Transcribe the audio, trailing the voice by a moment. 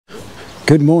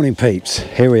Good morning, peeps.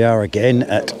 Here we are again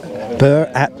at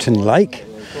Bergh Apton Lake.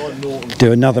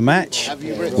 Do another match.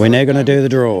 We're now going to do the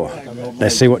draw.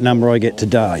 Let's see what number I get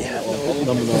today.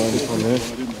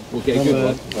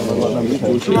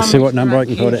 Let's see what number I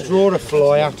can put it. Draw a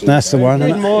flyer. That's the one.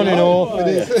 Good morning, all.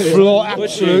 Fly,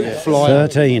 absolute flyer.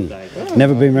 13.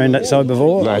 Never been round that side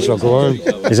before. No, shall I go home?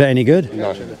 Is that any good?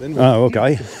 No. Oh,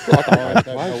 okay.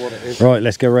 Right,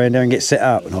 let's go round there and get set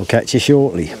up, and I'll catch you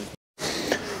shortly.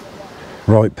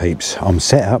 Right, peeps, I'm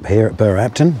set up here at Bergh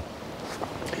Apton.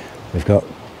 We've got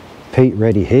Pete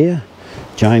ready here,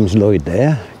 James Lloyd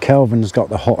there. Calvin's got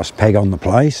the hottest peg on the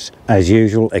place, as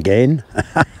usual again.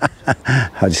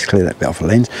 I'll just clear that bit off the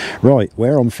lens. Right,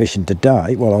 where I'm fishing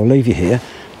today, well, I'll leave you here.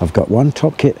 I've got one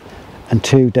top kit and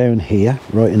two down here,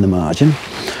 right in the margin.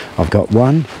 I've got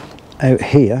one out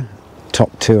here,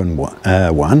 top two and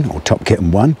one, or top kit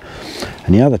and one.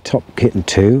 And the other top kit and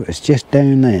two is just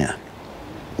down there,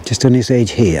 just on this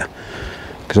edge here.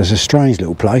 Because it's a strange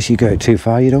little place. You go too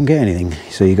far, you don't get anything.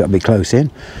 So you've got to be close in.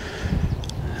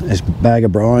 There's a bag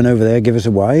of Brian over there, give us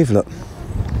a wave, look.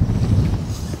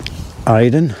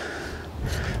 Aidan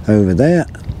over there.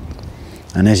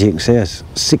 And as you can see, there's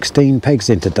 16 pegs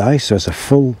in today, so it's a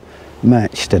full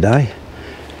match today.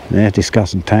 They're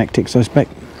discussing tactics, I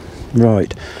expect.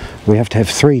 Right, we have to have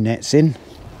 3 nets in,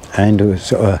 and I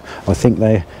think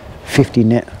they're 50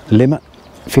 net limit,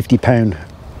 £50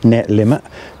 net limit.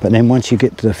 But then once you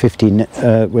get to the 50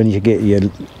 net, when you get your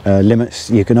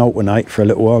limits, you can alternate for a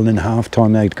little while, and then half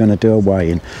time they're going to do a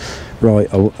weigh-in. Right,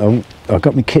 I've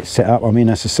got my kit set up. I mean,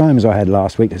 that's the same as I had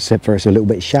last week, except for it's a little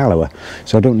bit shallower,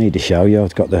 so I don't need to show you.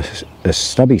 I've got the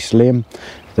Stubby Slim,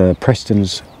 the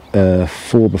Preston's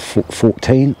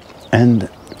 4x14, and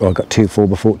I've got 2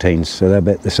 4x14s, so they're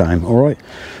about the same. All right,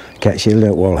 catch you in a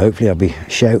little while. Hopefully I'll be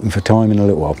shouting for time in a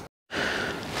little while.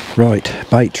 Right,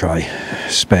 bait tray,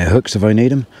 spare hooks if I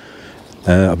need them.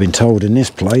 I've been told in this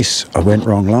place, I went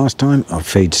wrong last time. I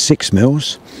feed 6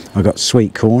 mils. I got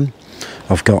sweet corn.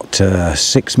 I've got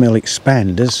 6mm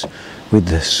expanders with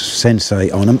the sensei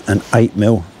on them, and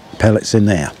 8mm pellets in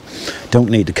there. Don't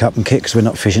need the cup and kit because we're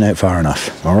not fishing out far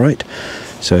enough. All right,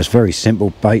 so it's very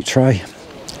simple bait tray.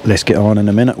 Let's get on in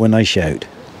a minute when they shout.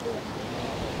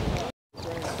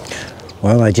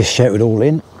 Well, they just shouted all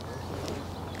in.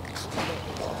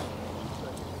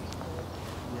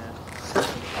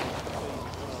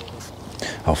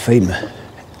 I'll feed my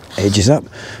edges up,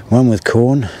 one with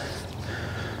corn,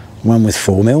 one with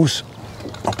 4 mils.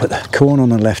 I'll put the corn on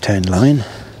the left hand line,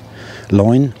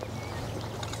 and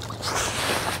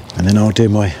then I'll do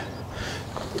my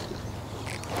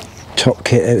top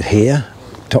kit out here,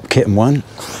 top kit and one.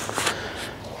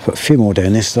 Put a few more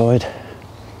down this side.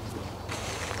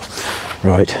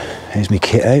 Right, here's my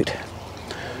kit out.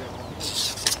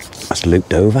 That's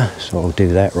looped over, so I'll do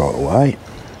that right away.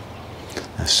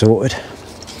 That's sorted.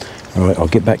 Alright, I'll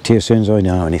get back to you as soon as I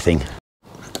know anything.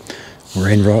 We're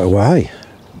in right away.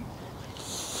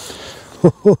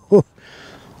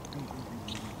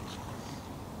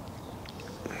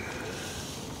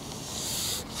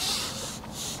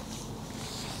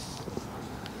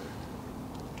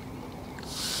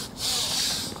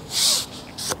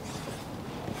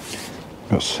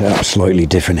 Got set up slightly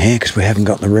different here because we haven't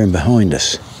got the room behind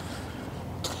us.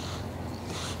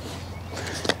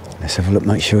 Let's have a look,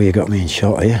 make sure you got me in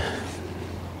shot here.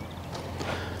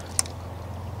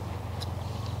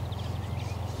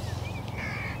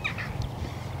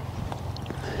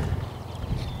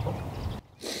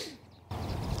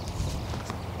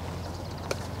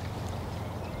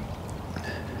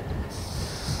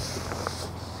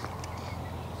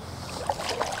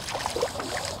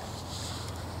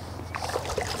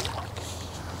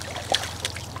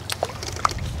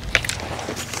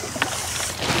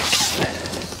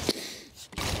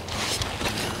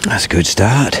 That's a good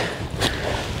start.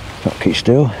 Top kit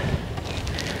still.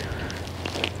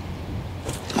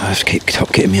 I'll have to keep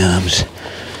top kit in my arms.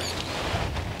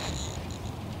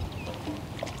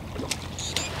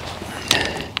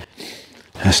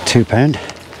 That's £2.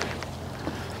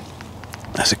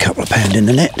 That's a couple of pound in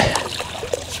the net.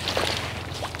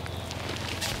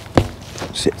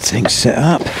 Things set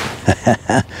up.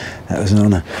 That was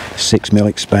on a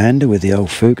 6mm expander with the old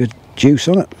Fuka juice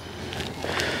on it.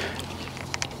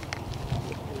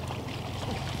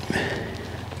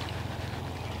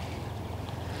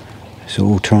 So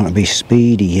all trying to be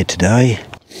speedy here today.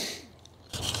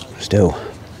 Still,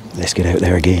 let's get out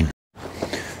there again.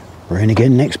 We're in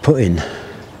again, next put in.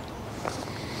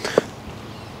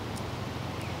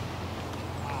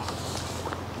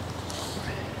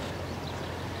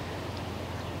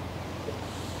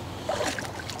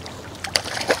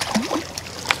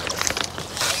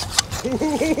 We're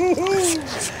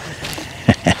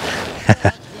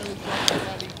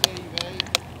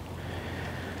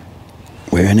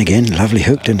in again, lovely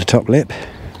hooked in the top lip.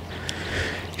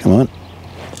 Come on.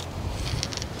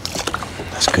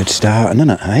 That's a good start,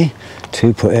 isn't it, eh?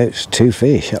 2 put-outs, 2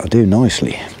 fish, that'll do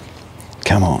nicely.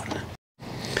 Come on.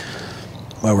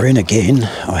 Well, we're in again.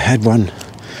 I had one,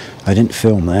 I didn't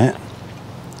film that.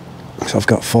 So I've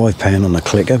got £5 on the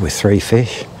clicker with 3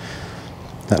 fish.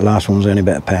 That last one was only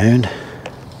about £1.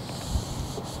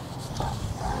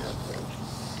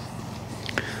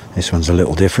 This one's a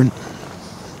little different.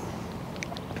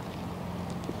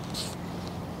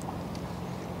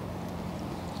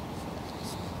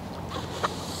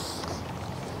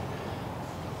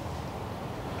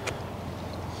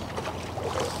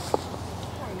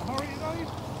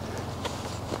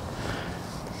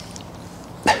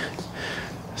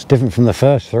 It's different from the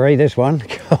first 3, this one.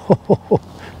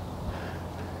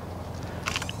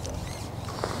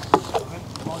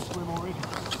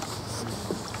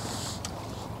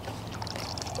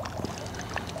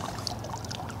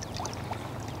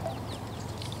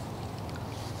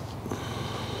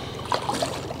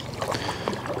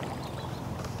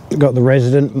 Got the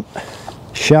resident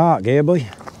shark here, boy.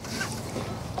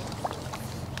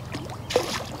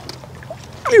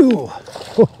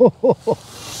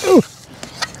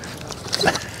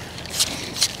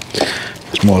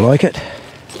 It's more like it.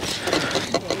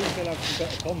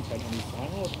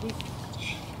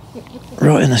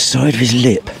 Right in the side of his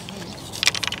lip.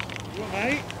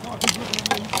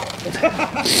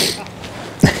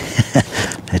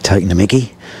 They're taking the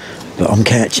mickey, but I'm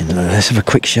catching. Let's have a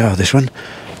quick show of this one.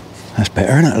 That's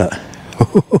better, isn't it? Look.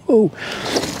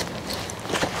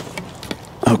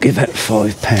 I'll give that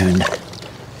 £5.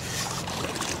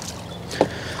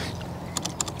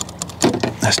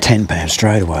 That's £10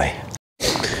 straight away.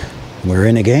 We're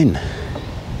in again.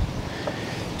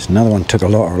 There's another one took a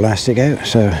lot of elastic out,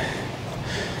 so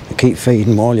you keep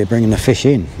feeding while you're bringing the fish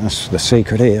in. That's the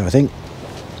secret here, I think.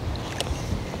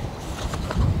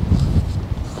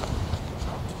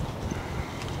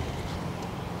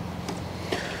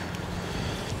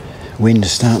 Wind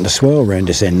is starting to swirl around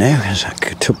this end now, as I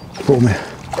took all my...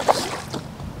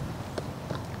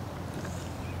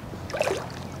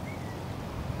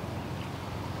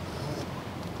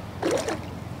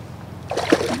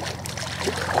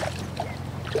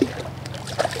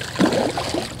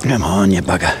 Come on, you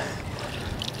bugger.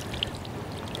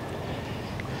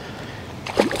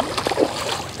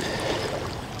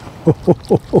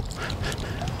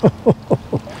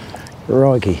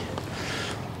 Crikey.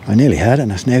 I nearly had it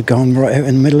and it's now gone right out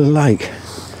in the middle of the lake.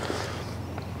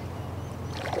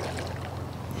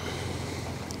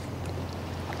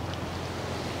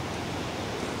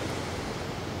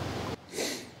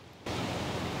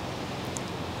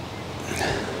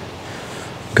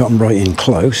 Got him right in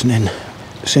close, and then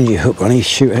as soon as you hook one, he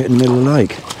shoot out in the middle of the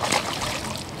lake.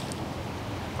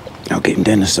 I'll get him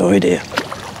down the side here.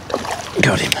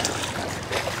 Got him.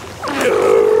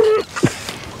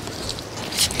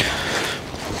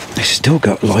 He's still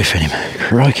got life in him.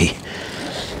 Crikey.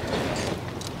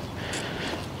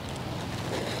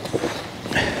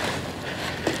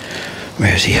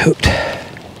 Where's he hooked?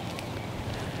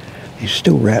 He's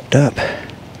still wrapped up.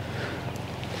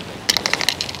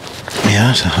 Yeah,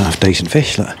 that's a half decent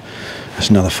fish. Look. That's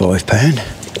another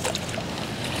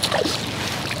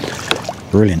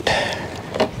 £5. Brilliant.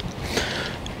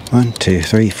 1, 2,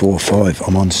 3, 4, 5.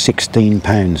 I'm on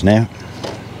 £16 now.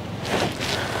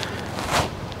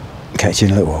 Catch you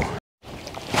in a little while.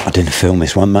 I didn't film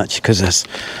this one much because that's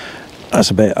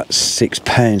about £6,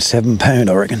 £7,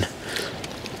 I reckon.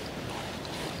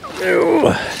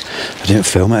 I didn't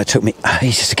film it. It took me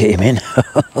ages to get him in.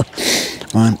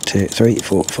 1, 2, 3,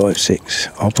 4, 5, 6.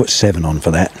 I'll put 7 on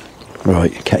for that.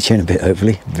 Right, catch you in a bit,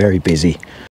 hopefully. Very busy.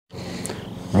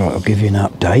 Right, I'll give you an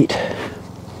update.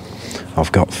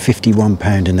 I've got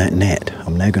 £51 in that net.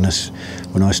 I'm now going to,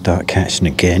 when I start catching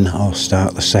again, I'll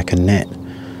start the second net.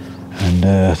 And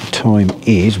the time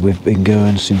is, we've been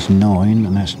going since 9,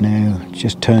 and that's now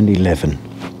just turned 11.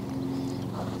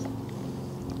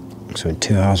 So in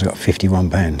 2 hours I've got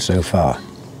 £51 so far.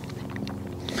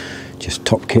 Just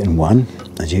top kitten 1,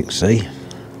 as you can see.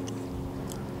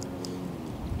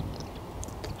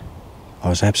 I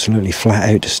was absolutely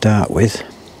flat out to start with,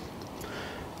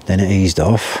 then it eased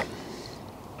off,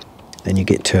 then you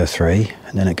get 2 or 3,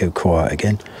 and then it go quiet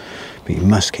again. But you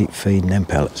must keep feeding them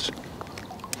pellets.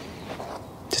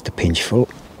 Just a pinch full.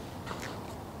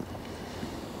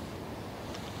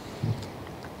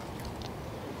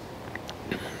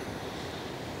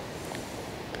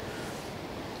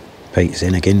 Pete's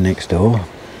in again next door.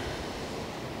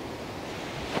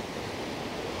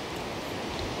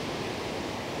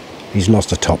 He's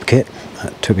lost a top kit.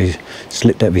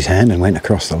 Slipped out of his hand and went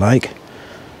across the lake.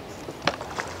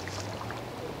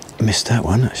 Missed that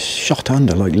one. Shot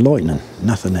under like lightning.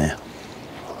 Nothing there.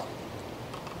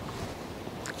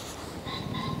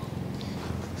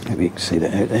 Maybe you can see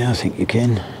that out there. I think you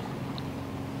can.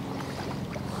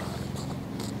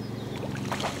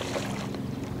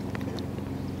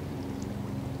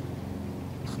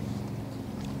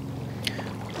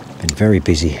 Been very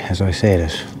busy, as I said.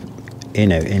 It's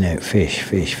in out,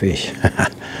 fish.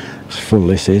 It's full,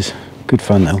 this is. Good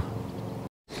fun though.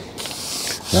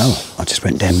 Well, I just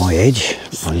went down my edge,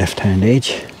 my left hand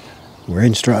edge. We're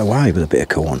in straight away with a bit of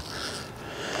corn.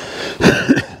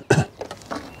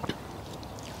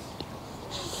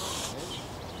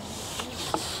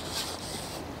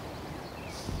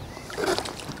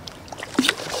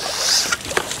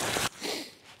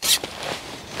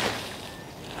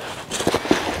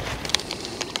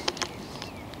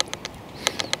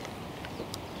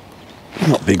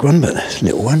 Not a big one, but it's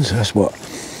little ones. So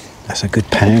that's a good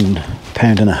pound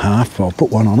and a half. I'll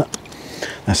put one on it.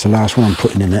 That's the last one I'm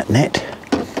putting in that net.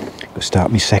 I'll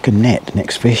start my second net,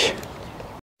 next fish.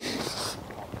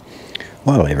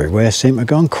 Well, everywhere seems to have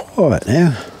gone quiet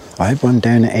now. I had one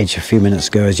down the edge a few minutes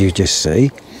ago, as you just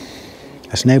see.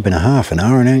 It's now been a half an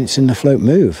hour and I ain't seen the float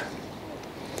move.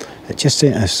 It just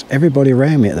seems everybody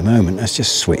around me at the moment has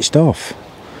just switched off.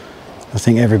 I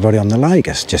think everybody on the lake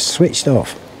has just switched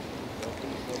off.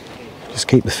 Just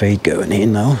keep the feed going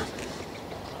in though.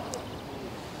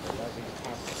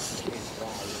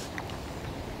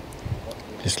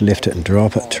 Just lift it and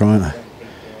drop it, trying to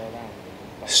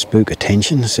spook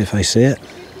attention, see if they see it.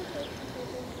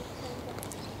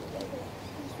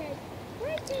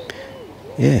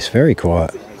 Yeah, it's very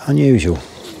quiet, unusual.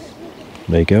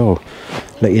 There you go, I'll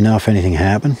let you know if anything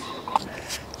happened.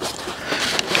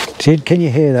 Tid, can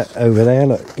you hear that over there?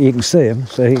 Look, you can see them,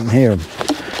 so you can hear them.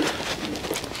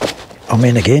 I'm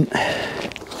in again.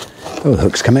 Oh, the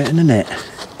hook's come out in the net.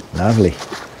 Lovely.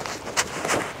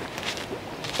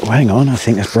 Oh, hang on, I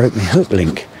think that's broke my hook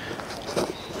link.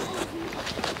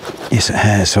 Yes, it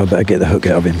has, so I better get the hook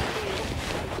out of him.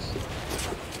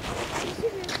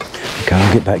 Okay,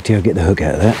 I'll get back to you, I'll get the hook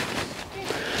out of that.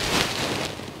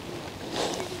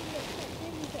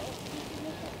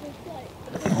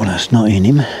 Well, that's not in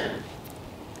him.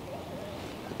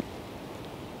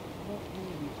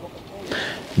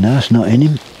 No, it's not in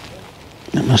him.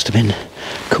 It must have been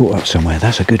caught up somewhere.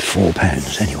 That's a good 4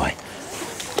 pounds anyway.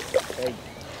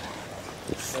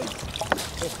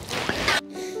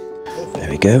 There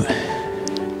we go.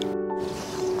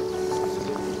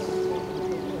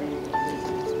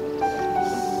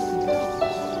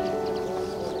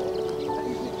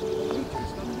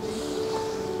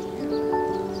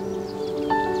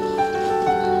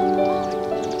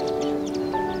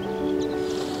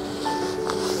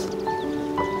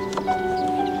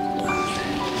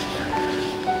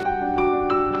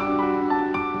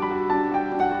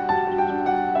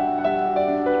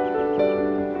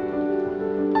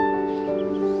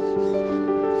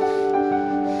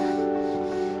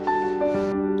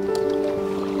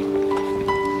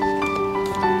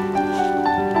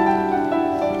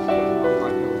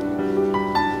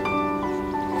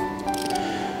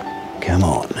 Come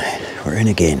on, we're in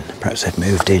again. Perhaps they've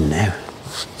moved in now.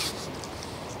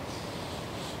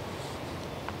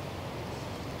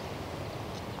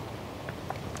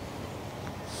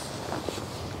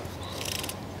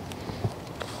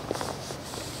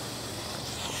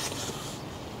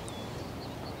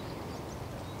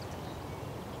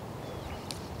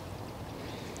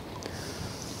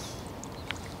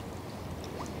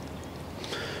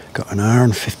 Got an hour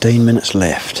and 15 minutes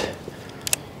left.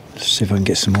 Let's see if I can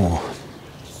get some more.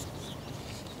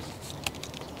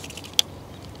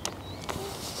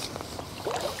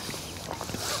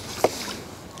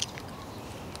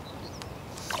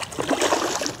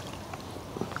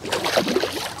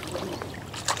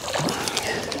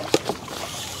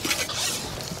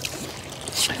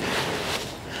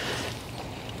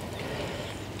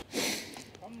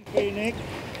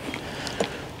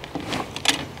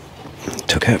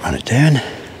 Took out, run it down.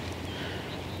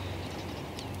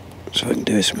 So I can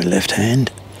do this with my left hand.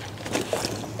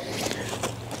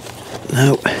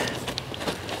 No.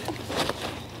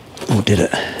 Oh, did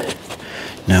it?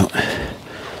 No.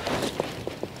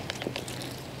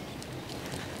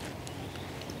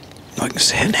 I can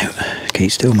see it now.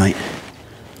 Keep still, mate.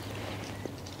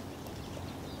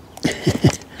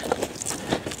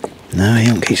 No, he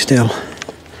won't keep still.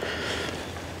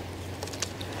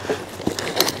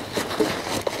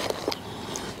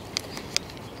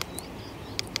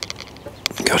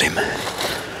 Got him.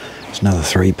 It's another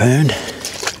 3 pound.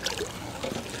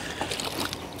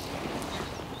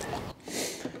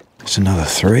 That's another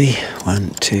 3.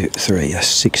 1, 2, 3. That's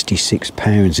 66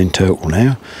 pounds in total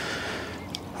now.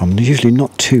 I'm usually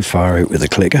not too far out with the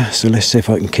clicker, so let's see if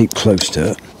I can keep close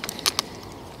to it.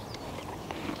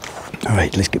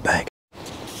 Alright, let's get back.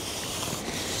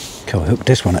 Cool, I hooked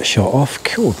this one that shot off.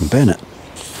 Gordon Bennett.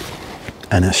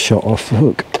 And that's shot off the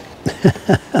hook.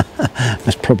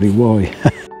 That's probably why.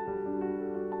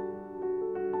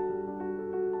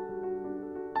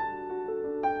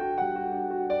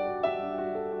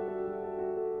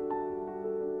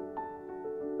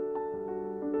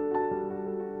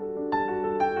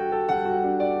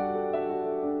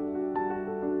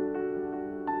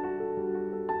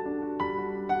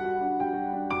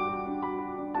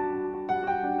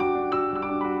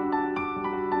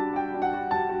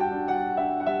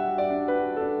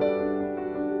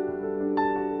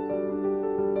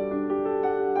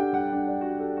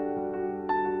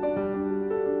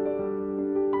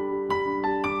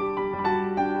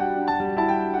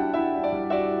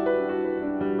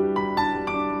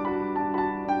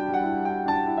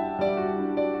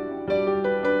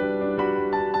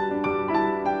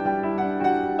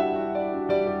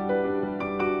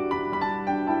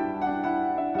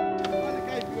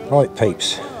 Right,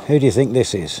 peeps, who do you think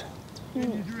this is?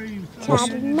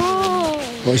 Charlie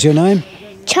May. What's your name?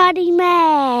 Charlie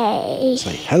May.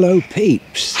 Say hello,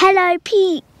 peeps. Hello,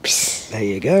 peeps. There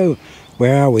you go.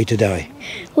 Where are we today?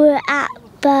 We're at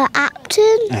Bergh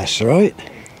Apton. That's right.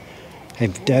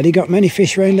 Have Daddy got many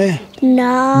fish around there?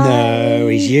 No. No,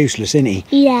 he's useless, isn't he?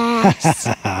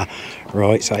 Yes.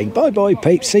 Right, say bye-bye,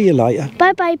 peeps. See you later.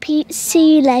 Bye-bye, peeps.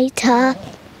 See you later.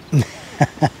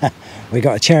 We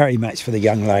got a charity match for the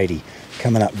young lady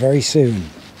coming up very soon.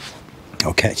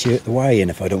 I'll catch you at the weigh-in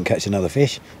if I don't catch another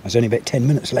fish. There's only about 10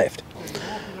 minutes left.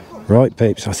 Right,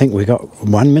 peeps, I think we got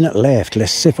 1 minute left.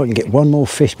 Let's see if I can get one more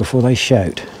fish before they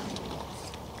shout.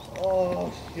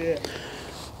 Oh, shit.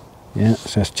 Yeah,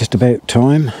 so that's just about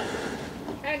time.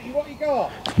 Andy, what you got?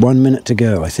 1 minute to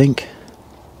go, I think.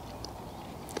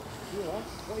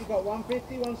 What you got,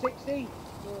 150, 160? Not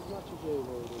as much as you,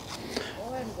 really.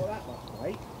 I haven't got that much,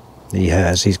 mate. He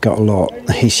has, he's got a lot.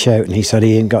 He's shouting, he said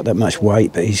he ain't got that much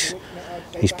weight, but he's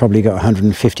probably got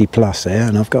 150 plus there,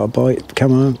 and I've got a bite.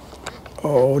 Come on.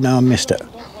 Oh, no, I missed it.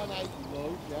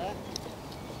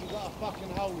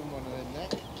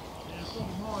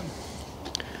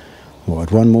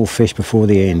 What, one more fish before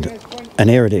the end. And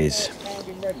here it is.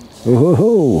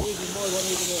 Ooh,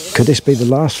 could this be the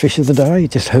last fish of the day?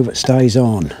 Just hope it stays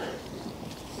on.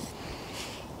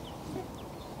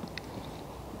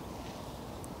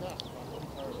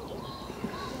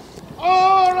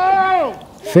 Oh, no!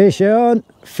 Fish on,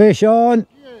 fish on.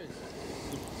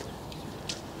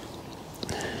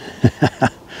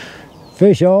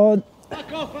 Fish on.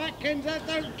 Fuck off, Atkins, that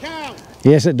don't count.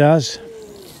 Yes, it does.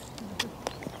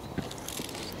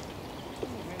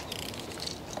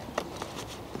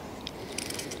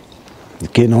 He's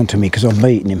getting on to me because I'm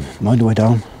beating him. Mind the way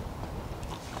down.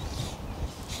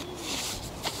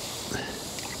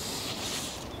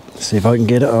 See if I can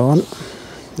get it on.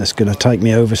 That's going to take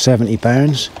me over 70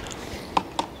 pounds.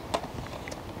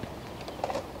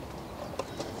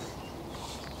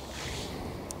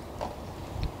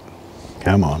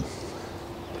 Come on.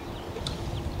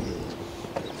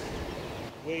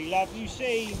 We love you,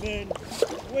 Stephen.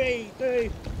 We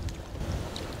do.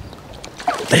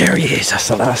 There he is. That's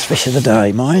the last fish of the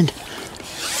day, mine.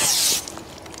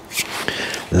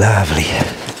 Lovely.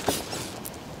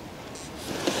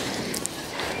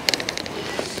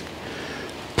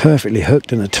 Perfectly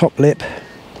hooked in the top lip.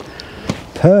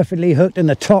 Perfectly hooked in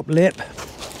the top lip.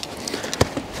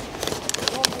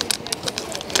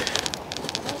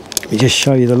 Let me just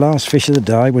show you the last fish of the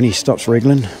day when he stops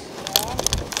wriggling.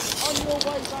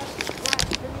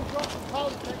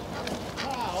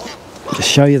 Just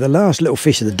show you the last little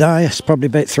fish of the day. It's probably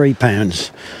about 3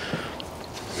 pounds.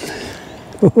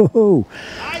 Ooh.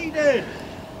 Aiden!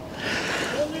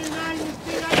 Your new name is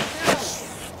DHL.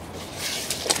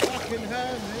 Fucking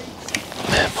hurt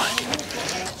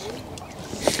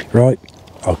me. Right,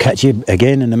 I'll catch you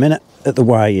again in a minute at the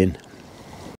weigh-in.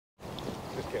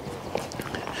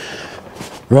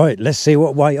 Right, let's see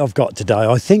what weight I've got today.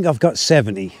 I think I've got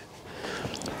 70.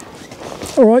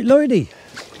 All right, Lloydie.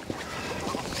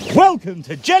 Welcome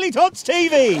to Jelly Tots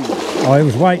TV. I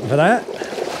was waiting for that.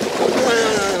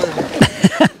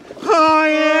 Oh,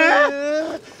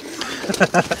 yeah.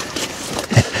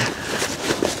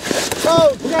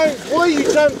 Oh, James, why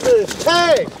you jumped to this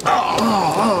tag?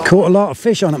 Caught a lot of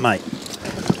fish on it, mate.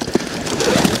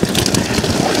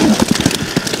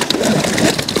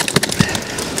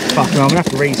 Fuck, I'm gonna have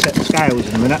to reset the scales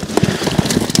in a minute.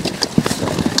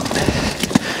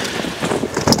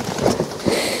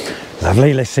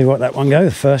 Lovely, let's see what that one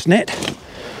goes. First net.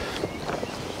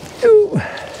 Ooh.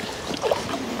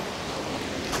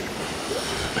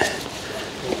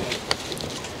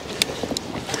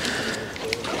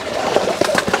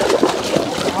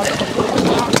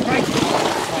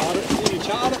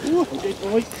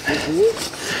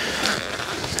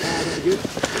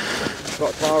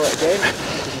 Got Clara again.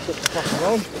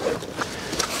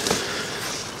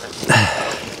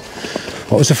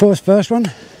 What was the first one?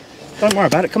 Don't worry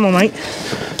about it, come on mate.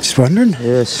 Just wondering.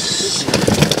 Yes.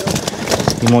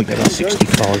 You might get about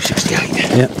 65,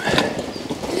 68. Yep.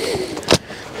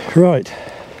 Right.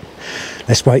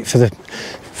 Let's wait for the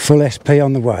full SP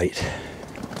on the weight.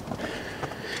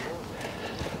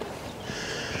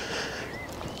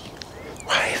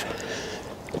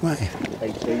 Wave.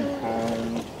 18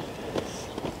 pounds.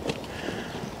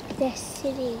 They're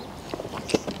silly.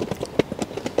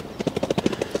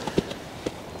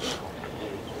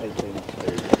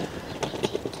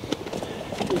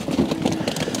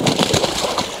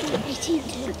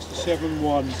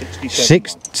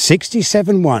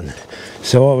 $67.1.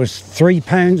 So I was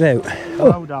 £3 out.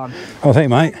 Well done. Oh, thank you,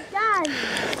 mate. Done.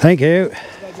 Thank you.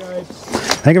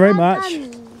 Thank you very much.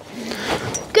 Done.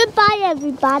 Goodbye,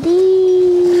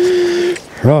 everybody.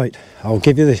 Right, I'll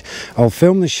give you this. I'll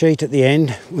film the sheet at the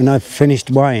end when I've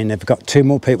finished weighing. They've got 2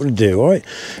 more people to do, all right?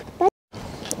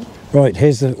 Right,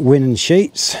 here's the winning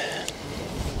sheets.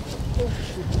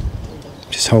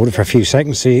 Just hold it for a few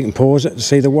seconds so you can pause it to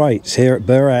see the weights here at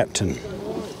Bergh Apton.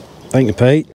 Thank you, Pete.